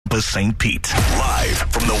Tampa St. Pete. Live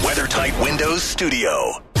from the WeatherTight Windows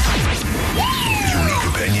studio. Unique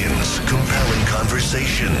opinions, compelling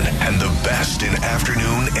conversation, and the best in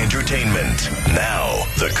afternoon entertainment. Now,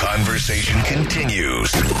 the conversation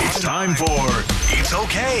continues. It's time for It's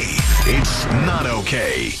Okay, It's Not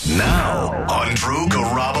Okay. Now, on Drew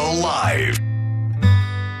Garabo Live.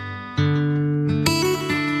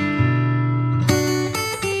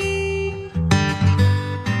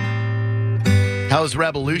 How's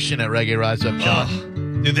Revolution at Reggae Rise Up, John?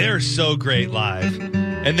 Oh, dude, they're so great live.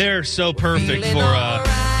 And they're so perfect for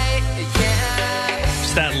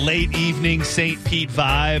just that late evening St. Pete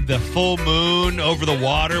vibe, the full moon over the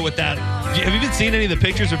water with that. Have you been seeing any of the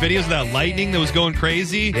pictures or videos of that lightning that was going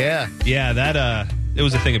crazy? Yeah. Yeah, that it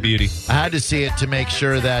was a thing of beauty. I had to see it to make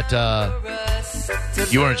sure that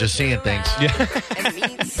you weren't just seeing things. Yeah.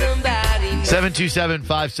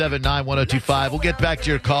 727-579-1025. We'll get back to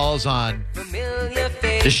your calls on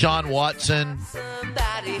Deshaun Watson,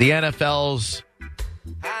 the NFL's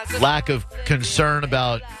lack of concern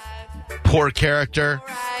about poor character.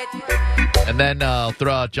 And then I'll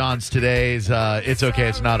throw out John's today's It's Okay,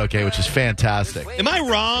 It's Not Okay, which is fantastic. Am I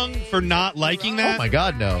wrong for not liking that? Oh, my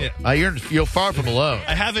God, no. Yeah. You're far from alone.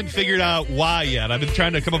 I haven't figured out why yet. I've been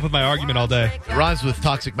trying to come up with my argument all day. It rhymes with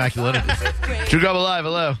toxic masculinity. Drew Garabo Live,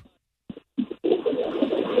 hello.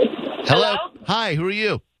 Hello. Hi, who are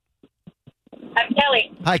you? I'm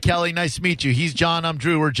Kelly. Hi, Kelly. Nice to meet you. He's John. I'm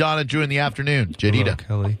Drew. We're John and Drew in the afternoon. Jadita.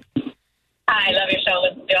 Hello, Kelly. Hi, I love your show.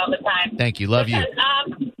 Listen to it all the time. Thank you. Love you.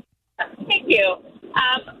 Thank you.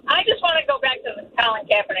 I just want to go back to the Colin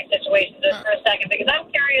Kaepernick situation just for a second because I'm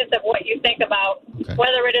curious of what you think about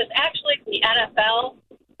whether it is actually the NFL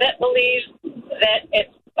that believes that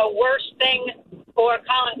it's a worse thing for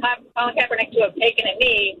Colin Kaepernick to have taken a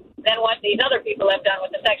knee than what these other people have done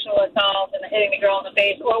with the sexual assault and the hitting the girl in the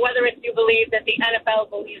face, or whether it's you believe that the NFL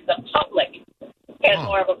believes the public has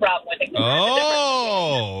more of a problem with it.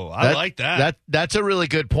 Oh, I like that. That's a really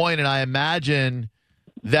good point, and I imagine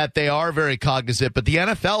that they are very cognizant, but the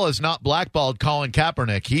NFL has not blackballed Colin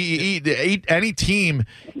Kaepernick. Any team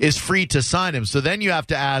is free to sign him. So then you have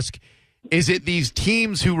to ask, is it these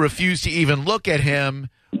teams who refuse to even look at him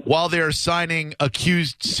while they're signing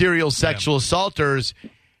accused serial sexual assaulters?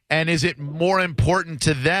 And is it more important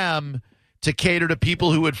to them to cater to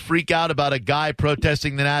people who would freak out about a guy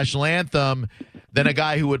protesting the national anthem than a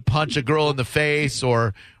guy who would punch a girl in the face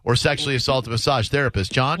or sexually assault a massage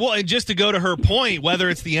therapist? John? Well, and just to go to her point, whether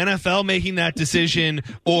it's the NFL making that decision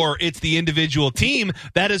or it's the individual team,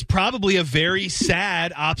 that is probably a very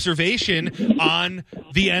sad observation on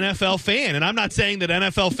the NFL fan. And I'm not saying that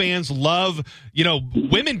NFL fans love,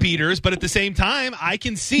 women beaters, but at the same time, I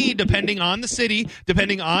can see, depending on the city,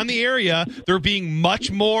 depending on the area, there being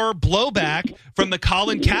much more blowback from the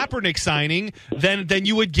Colin Kaepernick signing than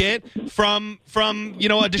you would get from a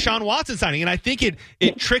Deshaun Watson signing. And I think it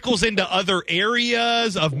trickles into other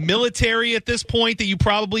areas of military at this point that you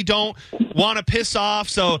probably don't want to piss off.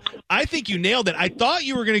 So I think you nailed it. I thought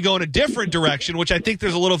you were going to go in a different direction, which I think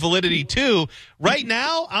there's a little validity to. Right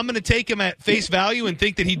now, I'm going to take him at face value and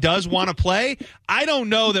think that he does want to play. I don't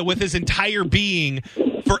know that with his entire being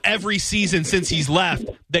for every season since he's left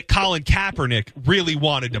that Colin Kaepernick really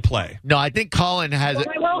wanted to play. No, I think Colin had a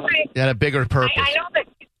bigger purpose. I know that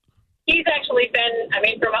he's actually been,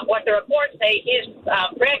 from what the reports say, he's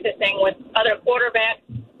practicing with other quarterbacks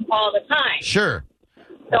all the time. Sure.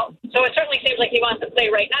 So it certainly seems like he wants to play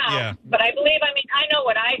right now. Yeah. But I believe, I know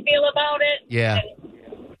what I feel about it. Yeah. And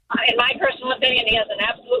in my personal opinion, he has an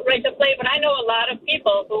absolute right to play. But I know a lot of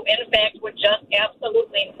people who, in fact, would just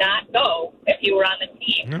absolutely not go if he were on the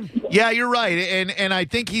team. Yeah, you're right. And I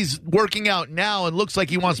think he's working out now and looks like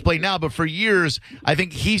he wants to play now. But for years, I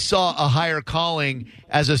think he saw a higher calling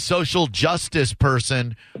as a social justice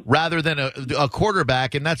person rather than a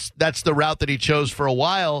quarterback. And that's the route that he chose for a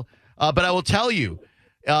while. But I will tell you,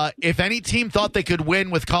 if any team thought they could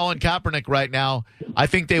win with Colin Kaepernick right now, I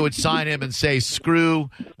think they would sign him and say, screw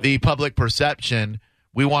the public perception.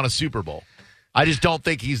 We want a Super Bowl. I just don't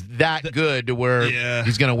think he's that good to where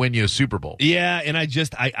he's going to win you a Super Bowl. Yeah, and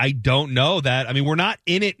I don't know that. We're not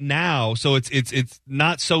in it now, so it's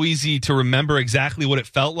not so easy to remember exactly what it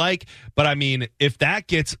felt like. But, if that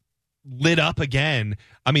gets lit up again,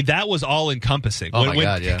 that was all encompassing. Oh, my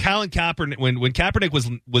God, yeah. Colin Kaepernick, when Kaepernick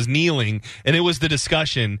was kneeling and it was the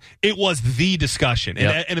discussion, it was the discussion.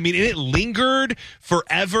 Yep. And it lingered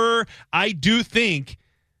forever. I do think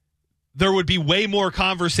there would be way more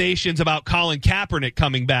conversations about Colin Kaepernick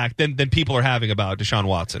coming back than people are having about Deshaun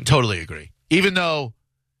Watson. Totally agree. Even though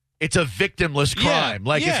it's a victimless crime.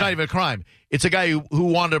 It's not even a crime. It's a guy who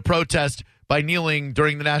wanted to protest by kneeling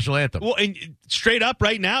during the national anthem. Well, and straight up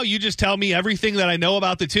right now, you just tell me everything that I know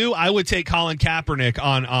about the two. I would take Colin Kaepernick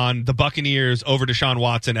on the Buccaneers over Deshaun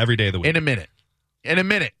Watson every day of the week. In a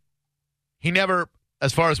minute. He never,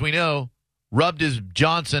 as far as we know, rubbed his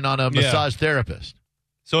Johnson on a massage therapist.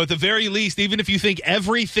 So at the very least, even if you think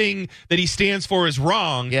everything that he stands for is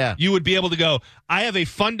wrong, you would be able to go, I have a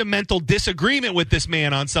fundamental disagreement with this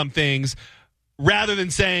man on some things, rather than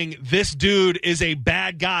saying this dude is a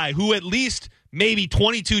bad guy who at least maybe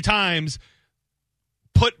 22 times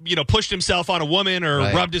pushed himself on a woman or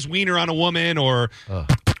rubbed his wiener on a woman or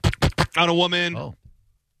on a woman. Oh.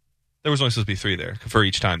 There was only supposed to be 3 there for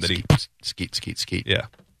each time that he... Skeet. Yeah.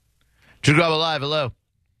 Drew Garabo Live, hello.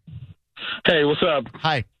 Hey, what's up?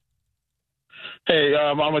 Hi. Hey,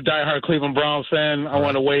 I'm a diehard Cleveland Browns fan. I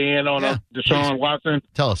want to weigh in on Deshaun Watson.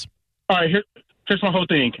 Tell us. All right, here's my whole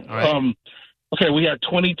thing. All right. Okay, we had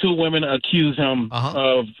 22 women accuse him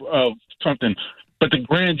of something, but the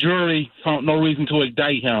grand jury found no reason to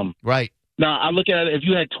indict him. Right. Now, I look at it, if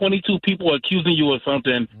you had 22 people accusing you of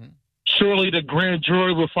something, surely the grand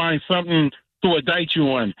jury will find something to indict you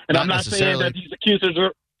on. And I'm not saying that these accusers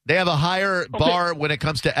are... They have a higher bar when it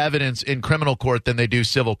comes to evidence in criminal court than they do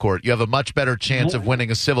civil court. You have a much better chance of winning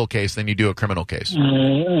a civil case than you do a criminal case.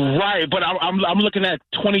 Right, but I'm looking at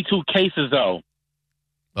 22 cases, though.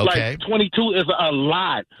 Okay. Like 22 is a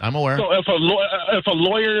lot. I'm aware. So if a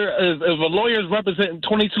lawyer is representing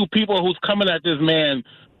 22 people who's coming at this man,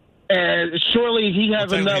 and surely he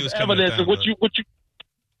has enough evidence.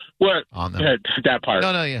 What on them. That part?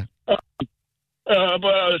 No, yeah.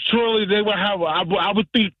 But surely they will have. I would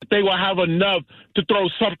think they will have enough to throw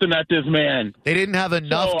something at this man. They didn't have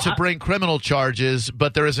enough to bring criminal charges,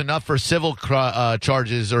 but there is enough for civil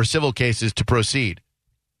charges or civil cases to proceed.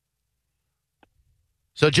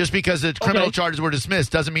 So just because the criminal charges were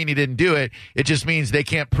dismissed doesn't mean he didn't do it. It just means they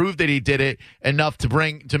can't prove that he did it enough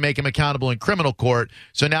to make him accountable in criminal court.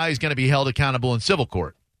 So now he's going to be held accountable in civil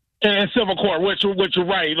court. In civil court, which you're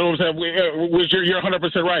right, you know what I'm saying? Which you're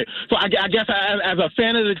 100% right. So I guess as a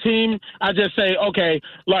fan of the team, I just say, okay,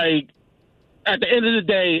 like at the end of the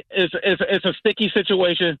day, it's a sticky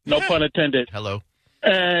situation, no pun intended. Hello.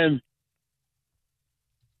 And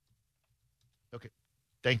okay,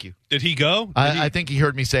 thank you. Did he go? I think he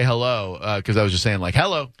heard me say hello because I was just saying like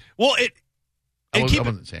hello. Well, keep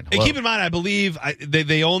in mind, I believe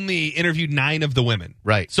they only interviewed 9 of the women.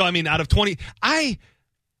 Right. So I mean, out of 20,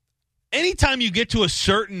 anytime you get to a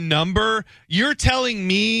certain number, you're telling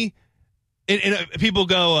me, and people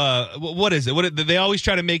go, what is it? They always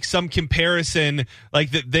try to make some comparison,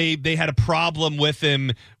 like that they had a problem with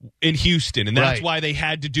him in Houston, and that's why they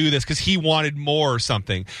had to do this because he wanted more or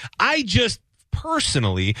something. I just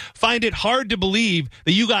personally find it hard to believe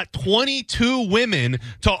that you got 22 women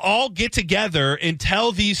to all get together and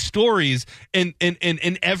tell these stories, and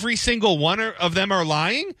every single one of them are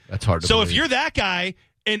lying. That's hard to believe. So if you're that guy,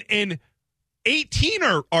 and 18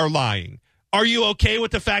 are lying, are you okay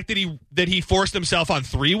with the fact that he forced himself on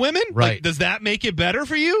 3 women? Right. Like, does that make it better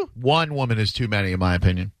for you? 1 woman is too many, in my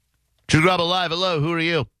opinion. Drew Garabo Live, hello. Who are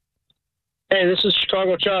you? Hey, this is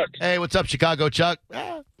Chicago Chuck. Hey, what's up, Chicago Chuck?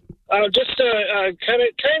 Just kind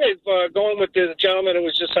of going with the gentleman who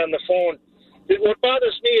was just on the phone. What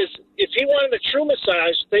bothers me is if he wanted a true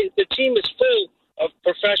massage, the team is full of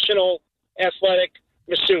professional, athletic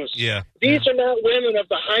masseuse. Yeah. These are not women of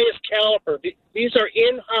the highest caliber. These are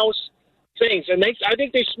in-house things, and I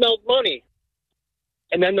think they smelled money.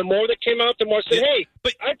 And then the more that came out, the more said, hey,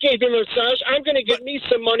 but I gave him a massage. I'm going to get me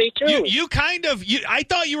some money, too. I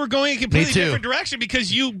thought you were going a completely different direction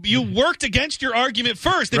because you worked against your argument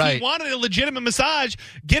first. If you wanted a legitimate massage,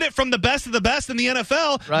 get it from the best of the best in the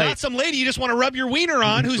NFL, not some lady you just want to rub your wiener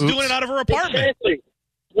on who's doing it out of her apartment. Exactly.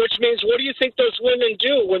 Which means, what do you think those women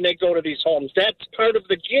do when they go to these homes? That's part of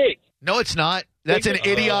the gig. No, it's not. That's an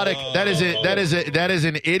idiotic. That is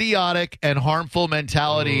an idiotic and harmful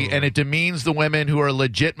mentality, and it demeans the women who are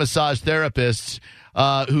legit massage therapists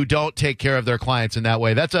who don't take care of their clients in that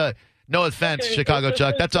way. That's no offense, Chicago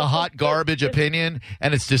Chuck. That's a hot garbage opinion,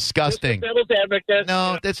 and it's disgusting. Devil's advocate.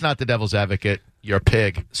 No, that's not the devil's advocate. You're a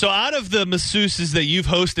pig. So, out of the masseuses that you've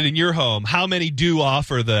hosted in your home, how many do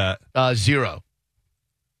offer that? 0.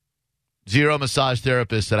 0 massage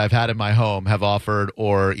therapists that I've had in my home have offered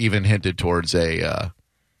or even hinted towards I'm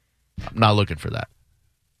not looking for that.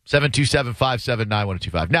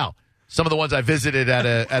 727-579-1025. Now, some of the ones I visited at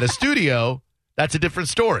a studio, that's a different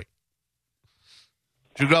story.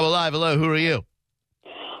 Drew Garabo Live, hello, who are you?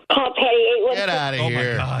 Get out of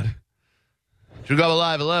here. Oh, my God. Drew Garabo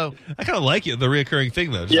Live, hello. I kind of like it, the reoccurring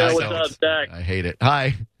thing, though. Yeah, what's up, Dak? I hate it.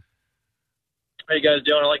 Hi. How you guys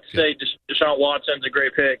doing? I like to say Deshaun Watson's a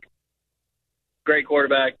great pick. great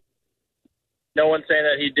quarterback. No one's saying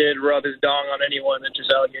that he did rub his dong on anyone. It's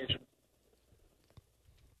just allegation.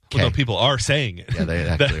 Well, no, people are saying it. Yeah, they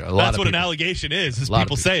actually are. That's what an allegation is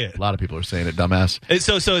people say it. A lot of people are saying it, dumbass. And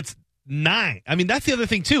so it's 9. I mean, that's the other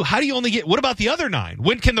thing, too. How do you only get – what about the other 9?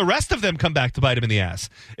 When can the rest of them come back to bite him in the ass?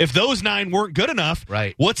 If those 9 weren't good enough,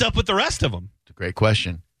 right, what's up with the rest of them? It's a great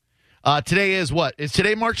question. Today is what? Is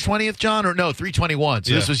today March 20th, John? Or no, 3/21.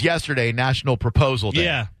 So this was yesterday, National Proposal Day.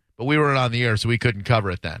 Yeah. But we weren't on the air, so we couldn't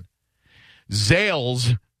cover it then.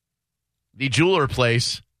 Zales, the jeweler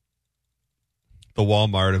place. The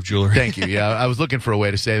Walmart of jewelry. Thank you. Yeah, I was looking for a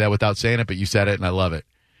way to say that without saying it, but you said it, and I love it.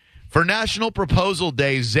 For National Proposal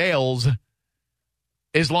Day, Zales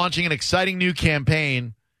is launching an exciting new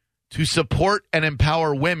campaign to support and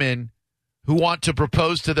empower women who want to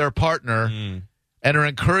propose to their partner and are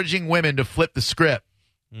encouraging women to flip the script.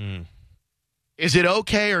 Is it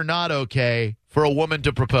okay or not okay for a woman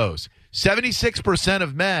to propose? 76%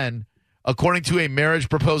 of men, according to a marriage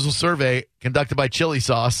proposal survey conducted by Chili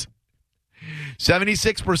Sauce,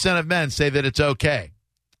 76% of men say that it's okay.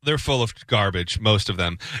 They're full of garbage, most of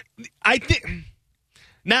them. I think.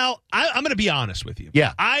 Now, I'm going to be honest with you.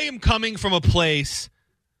 Yeah. I am coming from a place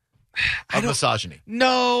of misogyny.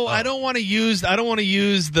 No, I don't want to use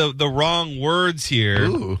the wrong words here.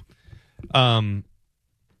 Ooh. But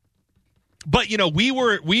we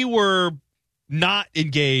were not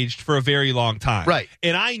engaged for a very long time. Right.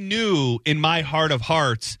 And I knew in my heart of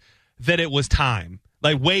hearts that it was time.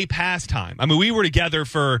 Like way past time. I mean, we were together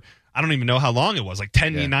for, I don't even know how long it was, like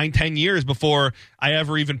 10 years before I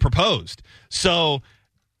ever even proposed. So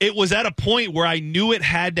it was at a point where I knew it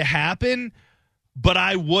had to happen, but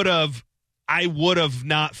I would have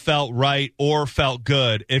not felt right or felt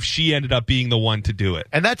good if she ended up being the one to do it.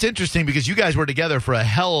 And that's interesting because you guys were together for a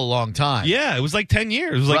hell of a long time. Yeah, it was like 10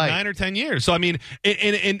 years. It was like 9 or 10 years. So, I mean,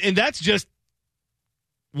 and that's just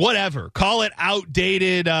whatever. Call it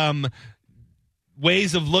outdated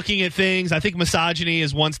ways of looking at things. I think misogyny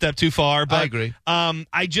is one step too far. But I agree.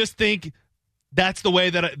 I just think that's the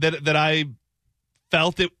way that I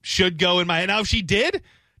felt it should go in my head. Now, if she did,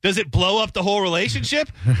 does it blow up the whole relationship?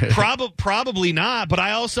 Probably not. But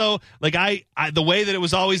I also I the way that it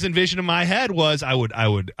was always envisioned in my head was I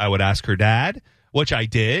would ask her dad, which I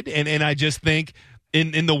did, and I just think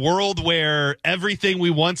in the world where everything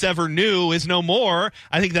we once ever knew is no more,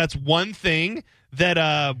 I think that's one thing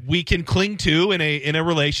that we can cling to in a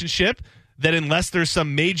relationship, that unless there's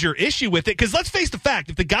some major issue with it, because let's face the fact,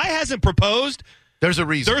 if the guy hasn't proposed, there's a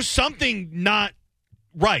reason. There's something not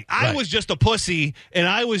right. I was just a pussy, and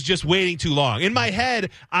I was just waiting too long. In my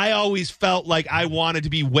head, I always felt like I wanted to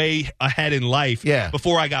be way ahead in life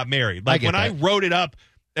before I got married. Like when I wrote it up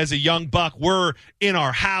as a young buck, we're in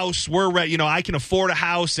our house, I can afford a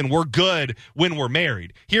house, and we're good when we're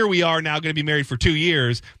married. Here we are now going to be married for 2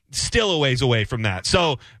 years, still a ways away from that.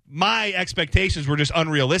 So my expectations were just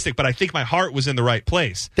unrealistic, but I think my heart was in the right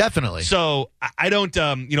place. Definitely. So I don't,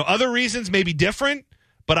 other reasons may be different,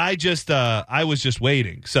 but I was just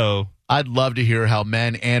waiting. So I'd love to hear how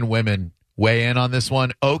men and women weigh in on this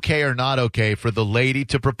one. Okay or not okay for the lady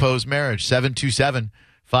to propose marriage?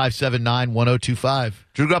 727-579-1025.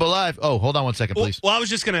 Drew Grubba Live. Oh, hold on one second, please. Well, I was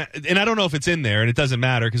just going to, and I don't know if it's in there, and it doesn't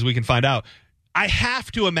matter because we can find out. I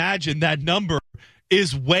have to imagine that number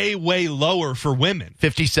is way, way lower for women.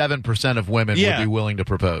 57% of women would be willing to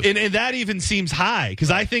propose. And that even seems high because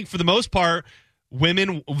I think for the most part,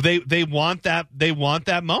 women, they want that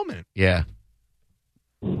moment. Yeah.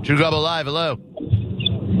 Drew Grubba Live, hello.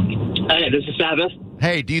 Hey, this is Sabbath.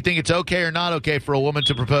 Hey, do you think it's okay or not okay for a woman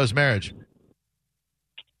to propose marriage?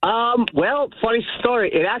 Well, funny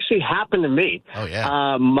story. It actually happened to me. Oh,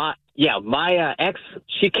 yeah. My ex,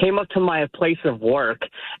 she came up to my place of work,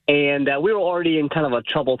 and we were already in kind of a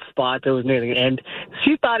troubled spot. It was near the end.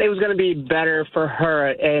 She thought it was going to be better for her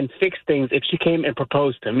and fix things if she came and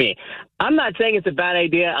proposed to me. I'm not saying it's a bad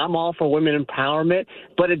idea. I'm all for women empowerment,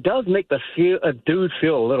 but it does make a dude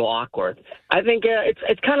feel a little awkward. I think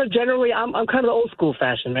it's kind of generally, I'm kind of the old school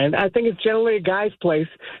fashion, man. I think it's generally a guy's place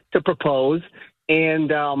to propose,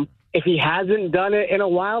 and if he hasn't done it in a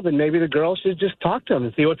while, then maybe the girl should just talk to him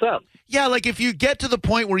and see what's up. Yeah, like if you get to the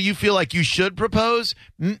point where you feel like you should propose,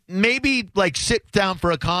 maybe like sit down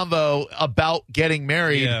for a convo about getting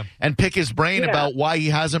married and pick his brain about why he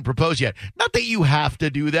hasn't proposed yet. Not that you have to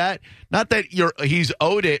do that. Not that he's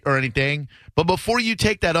owed it or anything. But before you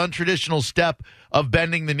take that untraditional step of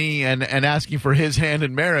bending the knee and asking for his hand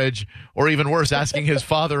in marriage, or even worse, asking his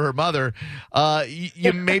father or mother,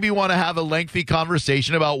 you maybe want to have a lengthy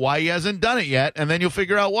conversation about why he hasn't done it yet, and then you'll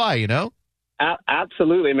figure out why,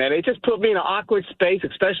 Absolutely, man. It just put me in an awkward space,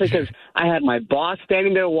 especially because I had my boss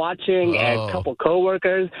standing there watching and a couple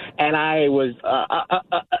coworkers, and I was,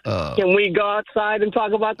 can we go outside and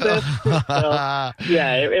talk about this?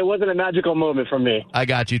 It wasn't a magical moment for me. I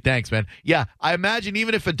got you. Thanks, man. Yeah, I imagine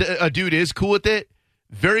even if a dude is cool with it,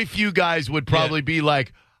 very few guys would probably be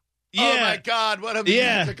like, oh, my God, what a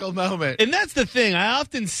magical moment. And that's the thing. I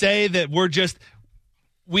often say that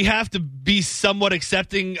we have to be somewhat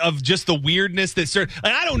accepting of just the weirdness that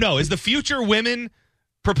I don't know. Is the future women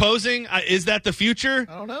proposing? Is that the future?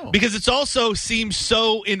 I don't know. Because it's also seems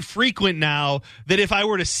so infrequent now that if I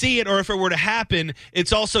were to see it or if it were to happen,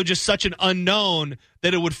 it's also just such an unknown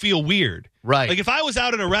that it would feel weird. Right. Like if I was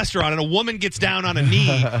out at a restaurant and a woman gets down on a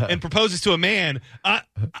knee and proposes to a man,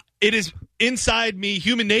 it is inside me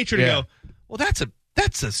human nature to go, well, that's a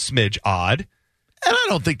smidge odd. And I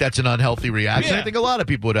don't think that's an unhealthy reaction. I think a lot of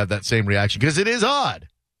people would have that same reaction because it is odd.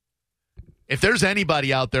 If there's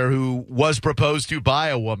anybody out there who was proposed to by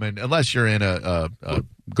a woman, unless you're in a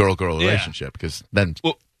girl-girl relationship, because then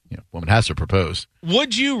woman has to propose.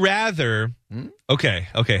 Would you rather? Okay,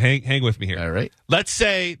 hang with me here. All right. Let's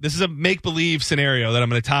say this is a make-believe scenario that I'm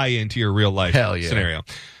going to tie into your real-life scenario.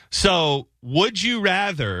 So, would you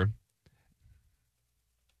rather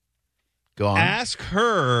go on, ask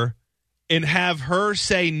her and have her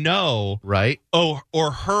say no, right?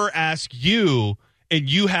 or her ask you and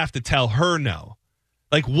you have to tell her no?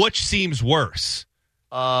 Like, which seems worse?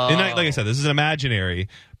 And like I said, this is imaginary,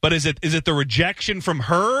 but is it the rejection from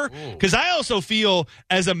her? Because I also feel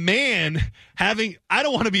as a man I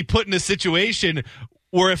don't want to be put in a situation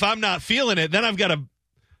where if I'm not feeling it, then I'm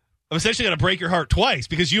essentially got to break your heart twice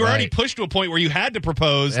because you already pushed to a point where you had to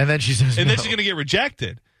propose, and then she says, and then she's going to get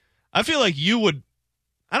rejected. I feel like you would.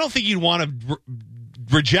 I don't think you'd want to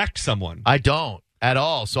reject someone. I don't at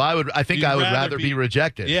all. So I think I would rather be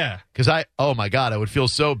rejected. Yeah. Because oh my God, I would feel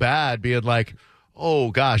so bad being like, oh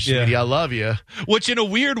gosh, sweetie, I love you. Which in a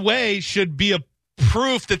weird way should be a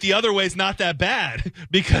proof that the other way is not that bad.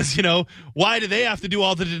 Because, why do they have to do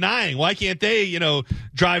all the denying? Why can't they,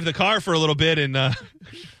 drive the car for a little bit and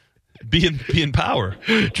be in power?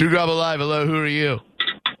 Drew Grubba Live. Hello, who are you?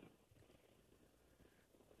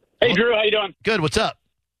 Hey, Drew, how you doing? Good, what's up?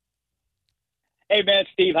 Hey, man,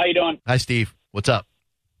 Steve, how you doing? Hi, Steve. What's up?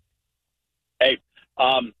 Hey,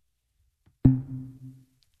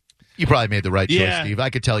 you probably made the right choice, Steve. I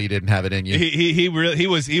could tell you didn't have it in you. He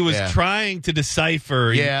was trying to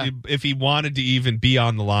decipher if he wanted to even be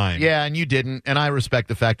on the line. Yeah, and you didn't, and I respect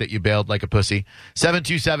the fact that you bailed like a pussy.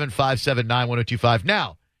 727-579-1025.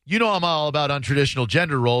 Now, I'm all about untraditional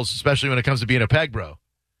gender roles, especially when it comes to being a peg bro.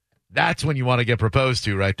 That's when you want to get proposed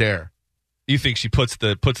to right there. You think she puts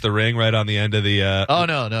the ring right on the end of the? Oh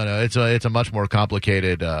no! It's a much more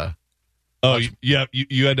complicated. You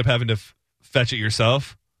end up having to fetch it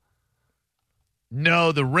yourself.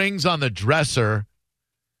 No, the ring's on the dresser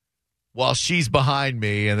while she's behind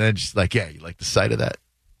me, and then she's like, "Yeah, you like the sight of that?"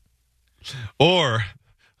 Or,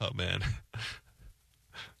 oh man,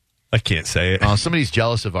 I can't say it. Oh, somebody's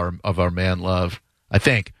jealous of our man love. I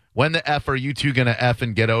think. When the F are you two going to F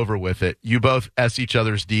and get over with it? You both S each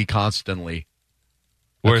other's D constantly.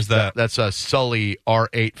 Where's that? That's Sully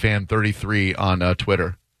R8 fan 33 on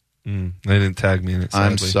Twitter. They didn't tag me in it. Sadly.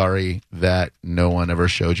 I'm sorry that no one ever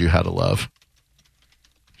showed you how to love.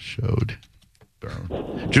 Showed. Burn.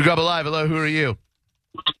 Drew Grubba Live. Hello, who are you?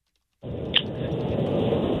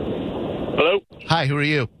 Hello. Hi, who are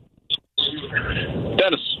you?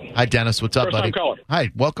 Dennis. Hi, Dennis. What's up, First buddy? time caller.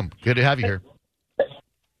 Hi, welcome. Good to have you here.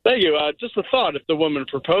 Thank you. Just a thought. If the woman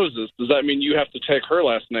proposes, does that mean you have to take her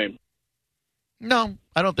last name? No,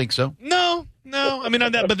 I don't think so. No. I mean,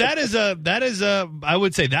 that is I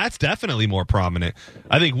would say that's definitely more prominent.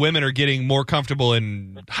 I think women are getting more comfortable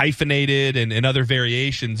in hyphenated and other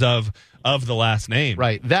variations of the last name.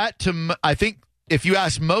 Right. I think if you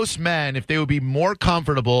ask most men if they would be more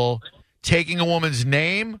comfortable taking a woman's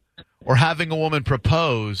name or having a woman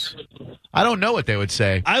propose, I don't know what they would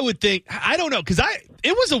say. I would think, I don't know, because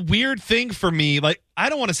it was a weird thing for me. Like, I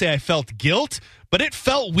don't want to say I felt guilt, but it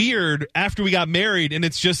felt weird after we got married, and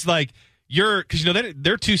it's just like, because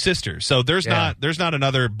they're two sisters, so there's not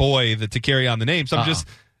another boy to carry on the name. So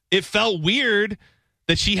it felt weird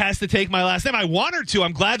that she has to take my last name. I want her to.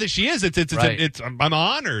 I'm glad that she is. I'm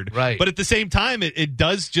honored. Right. But at the same time, it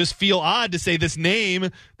does just feel odd to say this name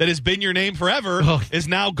that has been your name forever is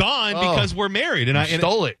now gone because we're married. And I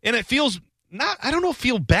stole it. And it feels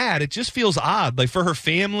feel bad. It just feels odd, like for her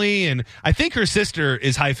family. And I think her sister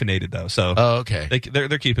is hyphenated though. So okay, they're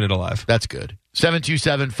keeping it alive. That's good.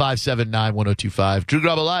 727-579-1025. Drew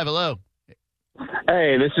Grubba Live. Hello.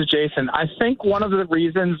 Hey, this is Jason. I think one of the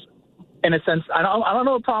reasons in a sense. I don't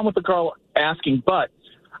know the problem with the girl asking, but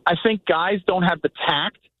I think guys don't have the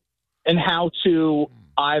tact in how to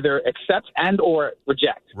either accept and or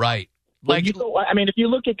reject. Right. Like, if you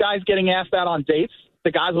look at guys getting asked out on dates,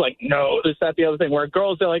 the guys are like, no, this, that, the other thing. Where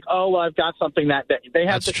girls, they're like, oh, well, I've got something that they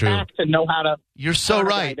have the tact to know how to. You're so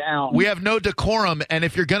right. We have no decorum, and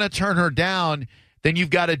if you're going to turn her down, then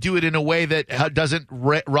you've got to do it in a way that doesn't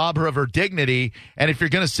rob her of her dignity. And if you're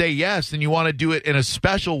going to say yes, then you want to do it in a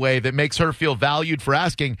special way that makes her feel valued for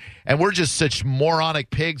asking. And we're just such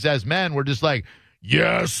moronic pigs as men. We're just like,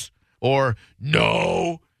 yes or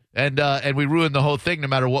no. And we ruin the whole thing no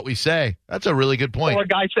matter what we say. That's a really good point. Or a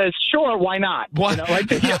guy says, sure, why not? What? You know, like,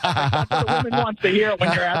 that's what a woman wants to hear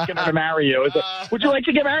when you're asking her to marry you. Would you like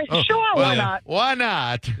to get married? Sure, why not? Why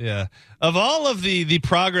not? Yeah. Of all of the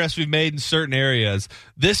progress we've made in certain areas,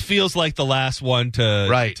 this feels like the last one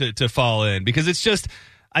to fall in, because it's just,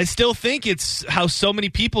 I still think it's how so many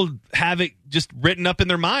people have it just written up in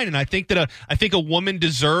their mind. And I think that a woman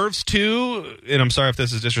deserves to, and I'm sorry if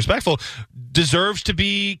this is disrespectful, deserves to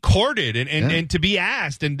be courted and to be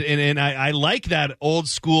asked. And I like that old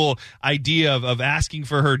school idea of asking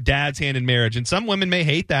for her dad's hand in marriage. And some women may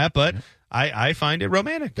hate that, but I find it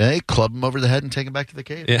romantic. Hey, club him over the head and take him back to the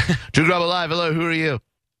cave. Yeah. Drew Garabo Live. Hello, who are you?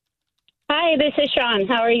 Hi, this is Sean.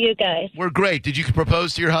 How are you guys? We're great. Did you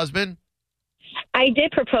propose to your husband? I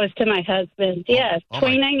did propose to my husband, yes,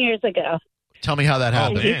 29 years ago. Tell me how that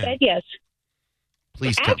happened. And he said yes.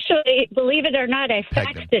 Please tell. Actually, believe it or not, I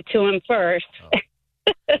faxed it to him first.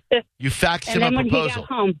 You faxed him and a then proposal? when he got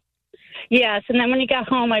home. Yes, and then when he got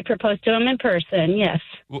home, I proposed to him in person, yes.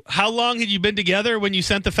 How long had you been together when you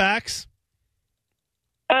sent the fax?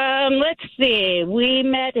 Let's see. We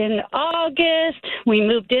met in August. We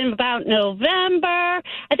moved in about November.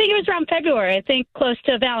 I think it was around February. I think close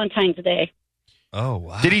to Valentine's Day. Oh,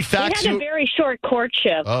 wow. Did he fax we had you? a very short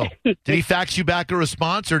courtship. Oh. Did he fax you back a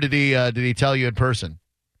response, or did he tell you in person?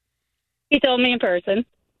 He told me in person.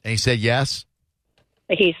 And he said yes?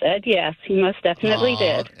 He said yes. He most definitely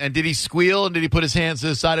did. And did he squeal, and did he put his hands to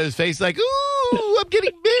the side of his face like, ooh, I'm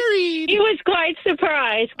getting married? He was quite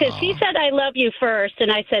surprised because he said, I love you first,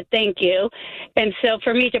 and I said, thank you. And so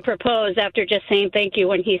for me to propose after just saying thank you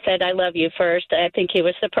when he said, I love you first, I think he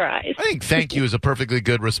was surprised. I think thank you is a perfectly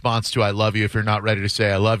good response to I love you if you're not ready to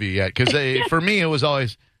say I love you yet. Because for me, it was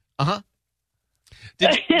always, Yeah,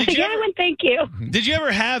 I went, thank you. Did you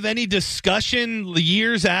ever have any discussion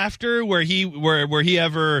years after where he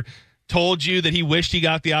ever told you that he wished he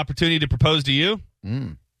got the opportunity to propose to you?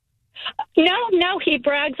 No, he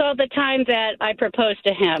brags all the time that I proposed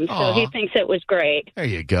to him, so he thinks it was great. There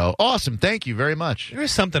you go. Awesome. Thank you very much. There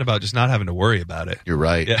is something about just not having to worry about it. You're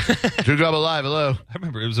right. Yeah. Drew Garabo Live, hello. I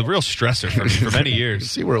remember it was a real stressor for me for many years.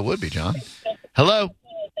 See where it would be, John. Hello.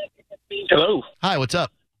 Hello. Hi, what's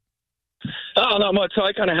up? Oh, not much. So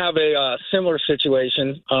I kind of have a similar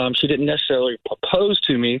situation. She didn't necessarily propose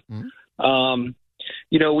to me. Mm-hmm.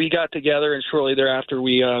 We got together, and shortly thereafter,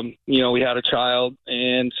 we had a child.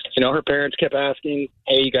 And, her parents kept asking,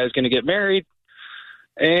 hey, you guys going to get married?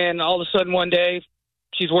 And all of a sudden, one day,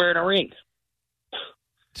 she's wearing a ring.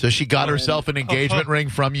 So she got herself an engagement ring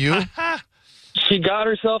from you? She got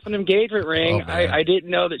herself an engagement ring. I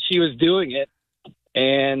didn't know that she was doing it.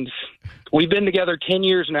 And we've been together 10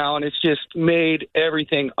 years now, and it's just made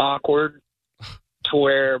everything awkward to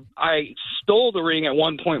where I stole the ring at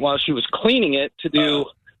one point while she was cleaning it to do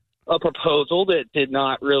a proposal that did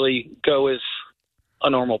not really go as a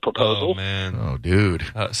normal proposal. Oh, man. Oh, dude.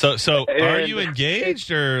 So are you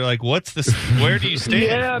engaged, or like what's the where do you stand?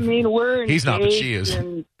 Yeah, I mean, we're engaged. He's not, but she is.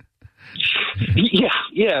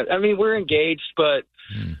 Yeah. I mean, we're engaged, but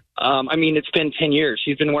it's been 10 years.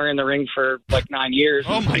 She's been wearing the ring for like 9 years.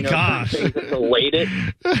 Oh my gosh. Delayed it.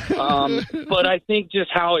 But I think just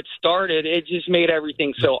how it started, it just made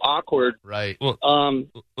everything so awkward. Right. Well,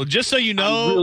 just so you know,